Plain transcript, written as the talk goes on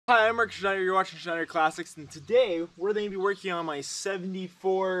Hi, I'm Mark Schneider, you're watching Schneider Classics, and today we're going to be working on my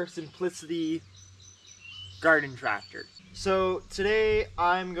 74 Simplicity garden tractor. So today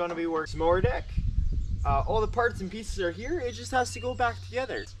I'm going to be working mower deck. All the parts and pieces are here, it just has to go back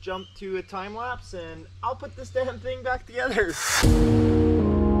together. Let's jump to a time lapse and I'll put this damn thing back together.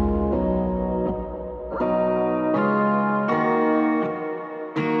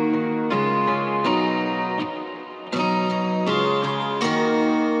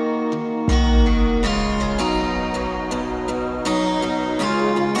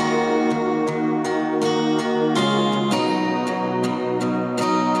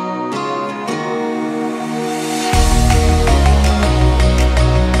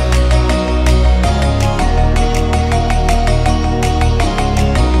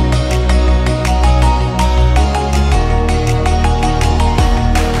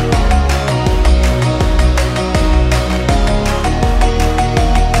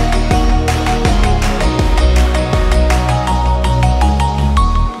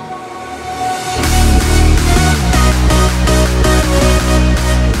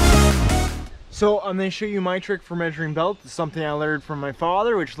 So I'm going to show you my trick for measuring belt. It's something I learned from my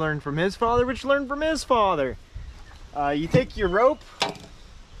father, which learned from his father, which learned from his father. You take your rope,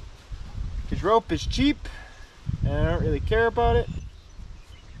 because rope is cheap, and I don't really care about it.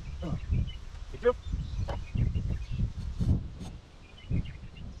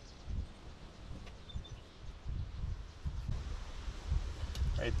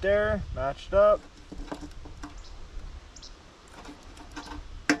 Right there, matched up.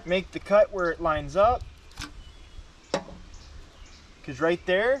 Make the cut where it lines up, because right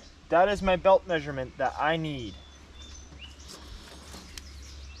there, that is my belt measurement that I need.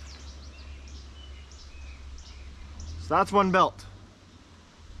 So that's one belt.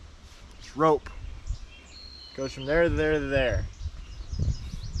 It's rope. Goes from there to there to there.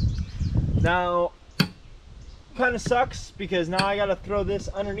 Now, kind of sucks because now I gotta throw this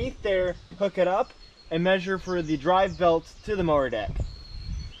underneath there, hook it up, and measure for the drive belt to the mower deck,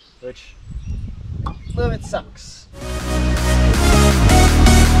 which a little bit sucks.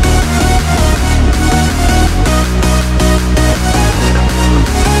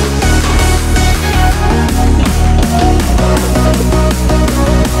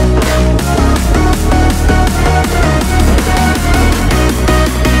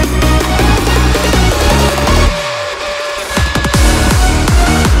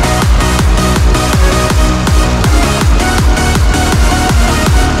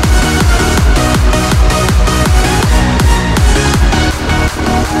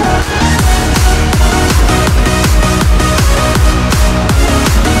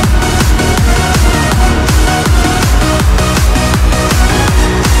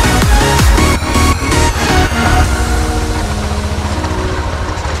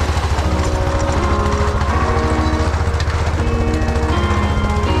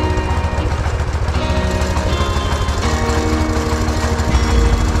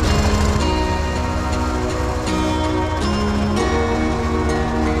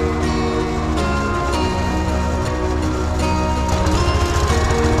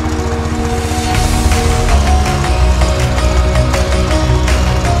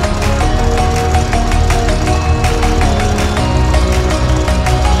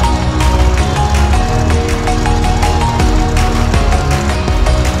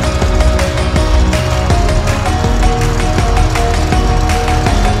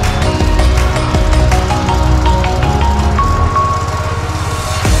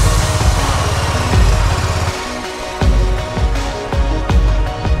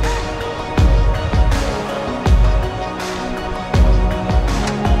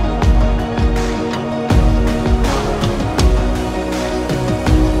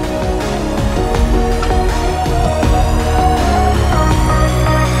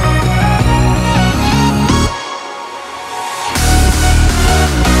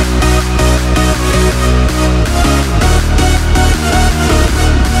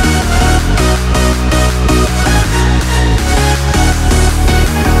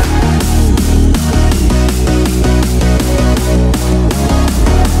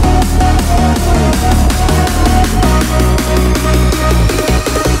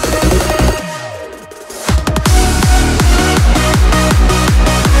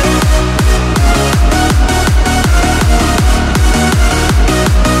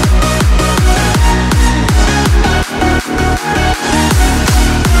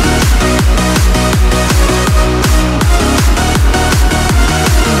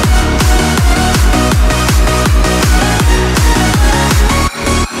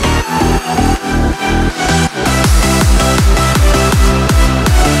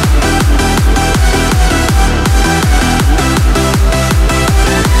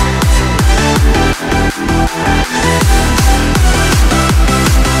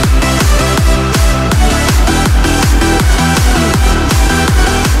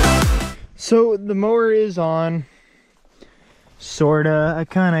 So the mower is on, sorta. I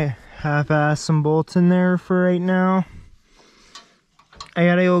kind of half-assed some bolts in there for right now. I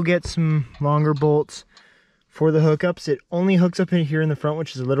gotta go get some longer bolts for the hookups. It only hooks up in here in the front,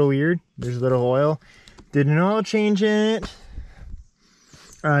 which is a little weird. There's a little oil. Did an oil change in it.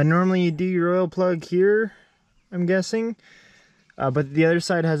 Normally you do your oil plug here, I'm guessing. But the other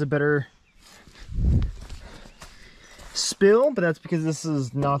side has a better spill, but that's because this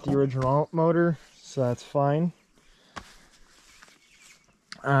is not the original motor, so that's fine.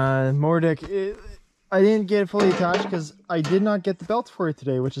 Mower deck, I didn't get it fully attached because I did not get the belt for it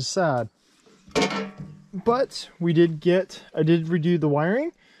today, which is sad. But I did redo the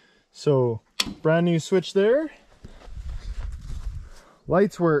wiring, so brand new switch there.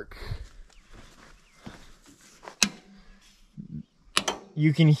 Lights work.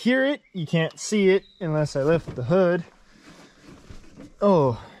 You can hear it, you can't see it unless I lift the hood.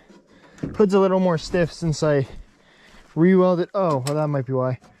 Oh, hood's a little more stiff since I re-welded. Oh, well, that might be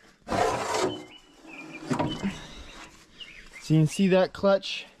why. So you can see that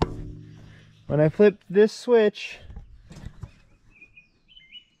clutch. When I flip this switch,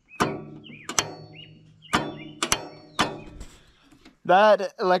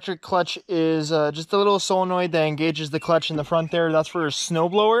 that electric clutch is just a little solenoid that engages the clutch in the front there. That's for a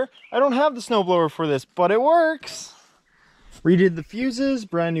snowblower. I don't have the snowblower for this, but it works. Redid the fuses,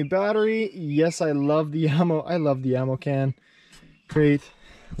 brand new battery. Yes, I love the ammo. I love the ammo can. Great.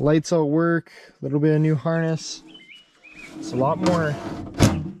 Lights all work. A little bit of new harness. It's a lot more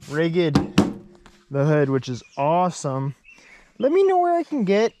rigged, the hood, which is awesome. Let me know where I can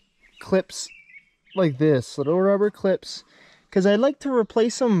get clips like this, little rubber clips, because I'd like to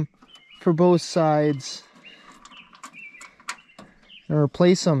replace them for both sides and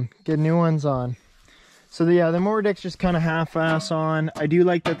replace them, get new ones on. So yeah, the mower deck's just kind of half-ass on. I do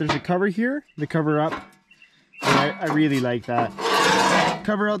like that there's a cover here, the cover up. I really like that.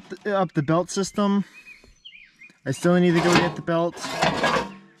 Cover up the belt system. I still need to go get the belt.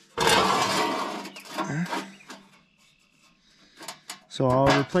 So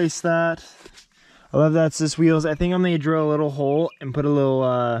I'll replace that. I love that's this wheels. I think I'm gonna drill a little hole and put a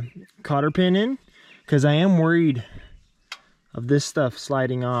little cotter pin in, because I am worried of this stuff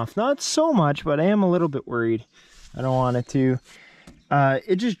sliding off. Not so much, but I am a little bit worried. I don't want it to.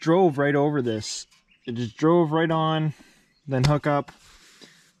 It just drove right over this. It just drove right on, then hook up,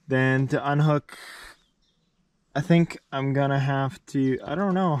 then to unhook. I think I'm gonna have to, I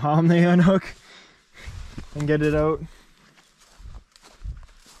don't know how I'm gonna unhook and get it out.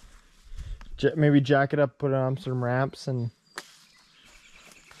 Maybe jack it up, put it on some ramps and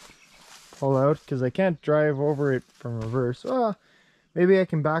pull out, because I can't drive over it from reverse. Oh, maybe I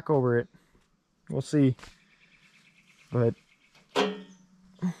can back over it. We'll see. But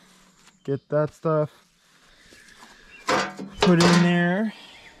get that stuff put in there.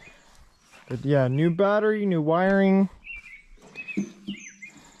 But yeah, new battery, new wiring.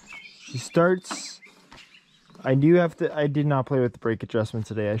 She starts. I did not play with the brake adjustment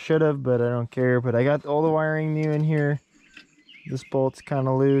today. I should have, but I don't care. But I got all the wiring new in here. This bolt's kind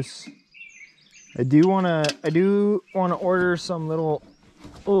of loose. I do wanna order some little,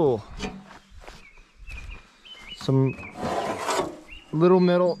 some little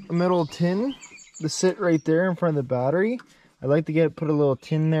metal tin to sit right there in front of the battery. I'd like to put a little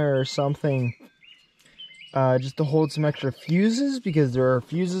tin there or something, just to hold some extra fuses, because there are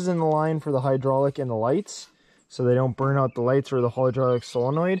fuses in the line for the hydraulic and the lights, so they don't burn out the lights or the hydraulic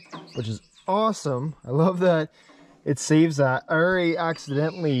solenoid, which is awesome. I love that it saves that. I already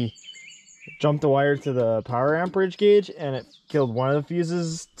accidentally jumped the wire to the power amperage gauge and it killed one of the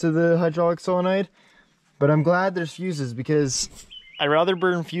fuses to the hydraulic solenoid, but I'm glad there's fuses, because I'd rather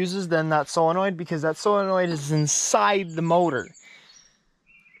burn fuses than that solenoid, because that solenoid is inside the motor.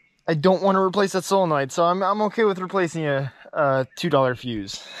 I don't want to replace that solenoid, so I'm okay with replacing a $2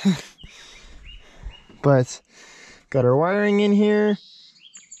 fuse. But got our wiring in here.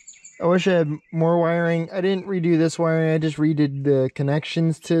 I wish I had more wiring. I didn't redo this wiring, I just redid the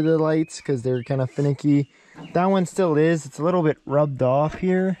connections to the lights because they're kind of finicky. That one still is. It's a little bit rubbed off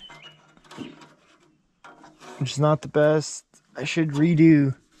here, which is not the best. I should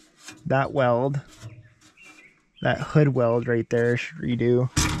redo that weld. That hood weld right there I should redo.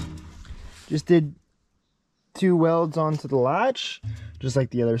 Just did 2 welds onto the latch, just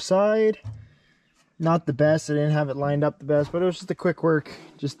like the other side. Not the best, I didn't have it lined up the best, but it was just a quick work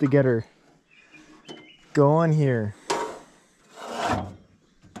just to get her going here.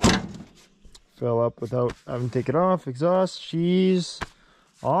 Fill up without having to take it off. Exhaust, she's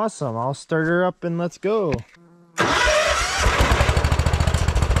awesome. I'll start her up and let's go.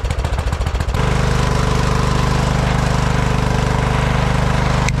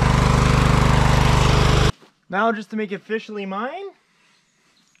 Now, just to make it officially mine,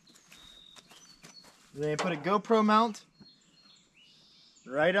 they put a GoPro mount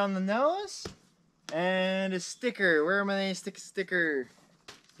right on the nose and a sticker. Where am I going to stick a sticker?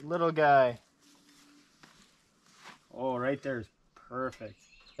 The little guy. Oh, right there is perfect.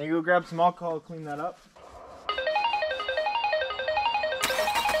 Can you go grab some alcohol, clean that up?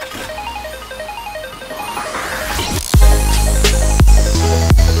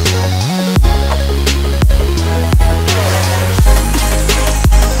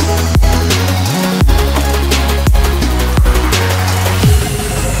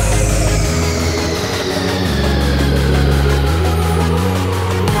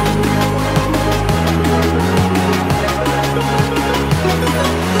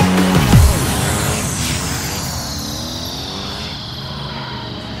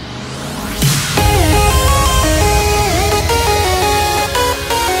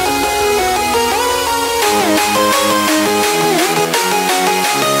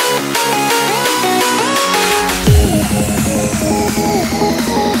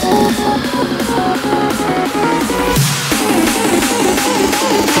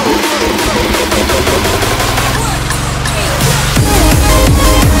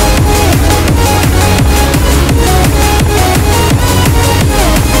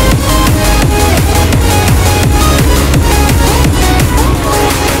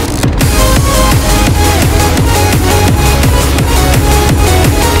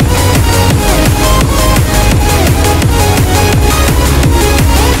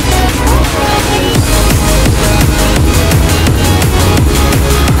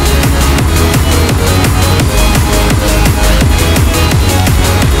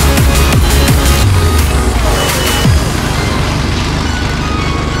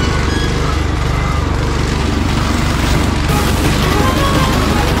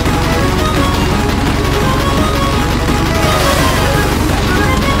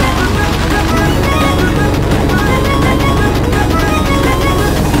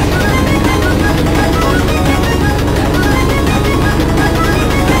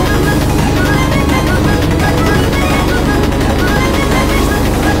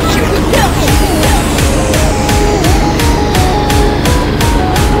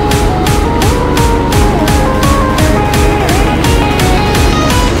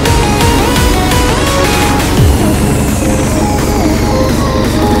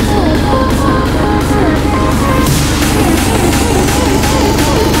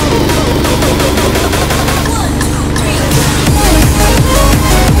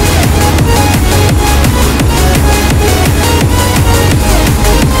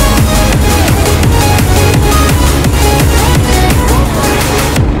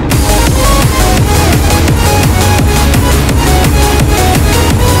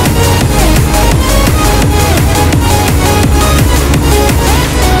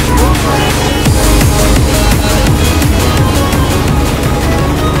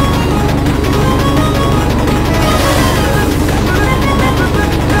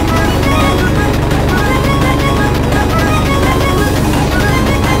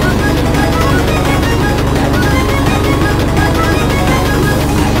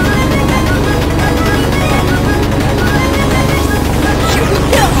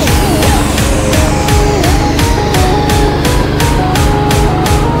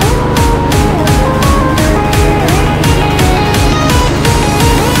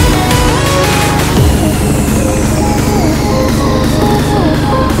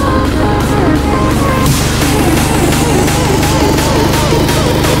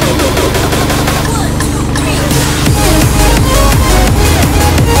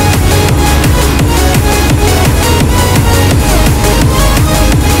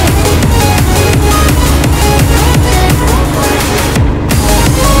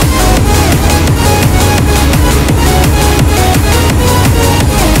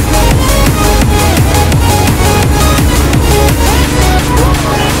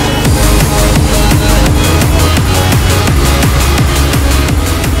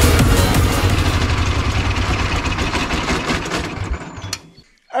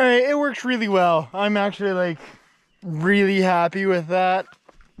 Really well. I'm actually like really happy with that.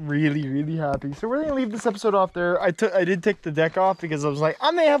 Really happy. So we're gonna leave this episode off there. I did take the deck off because I was like,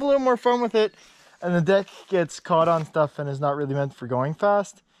 I may have a little more fun with it, and the deck gets caught on stuff and is not really meant for going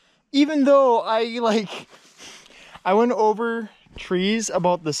fast. Even though I went over trees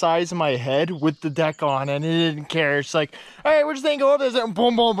about the size of my head with the deck on and it didn't care. It's like, all right, we're just gonna go over this and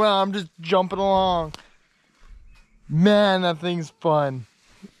boom, boom, boom. I'm just jumping along. Man, that thing's fun.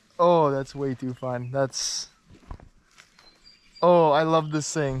 Oh, that's way too fun. That's... Oh, I love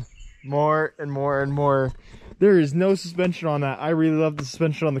this thing more and more and more. There is no suspension on that. I really love the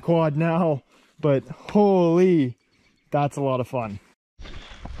suspension on the quad now, but holy, that's a lot of fun.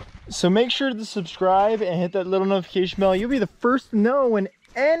 So make sure to subscribe and hit that little notification bell. You'll be the first to know when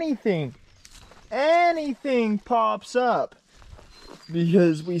anything pops up.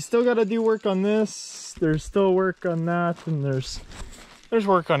 Because we still got to do work on this. There's still work on that, and there's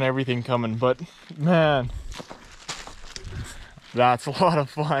work on everything coming. But man, that's a lot of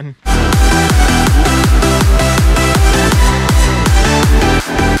fun.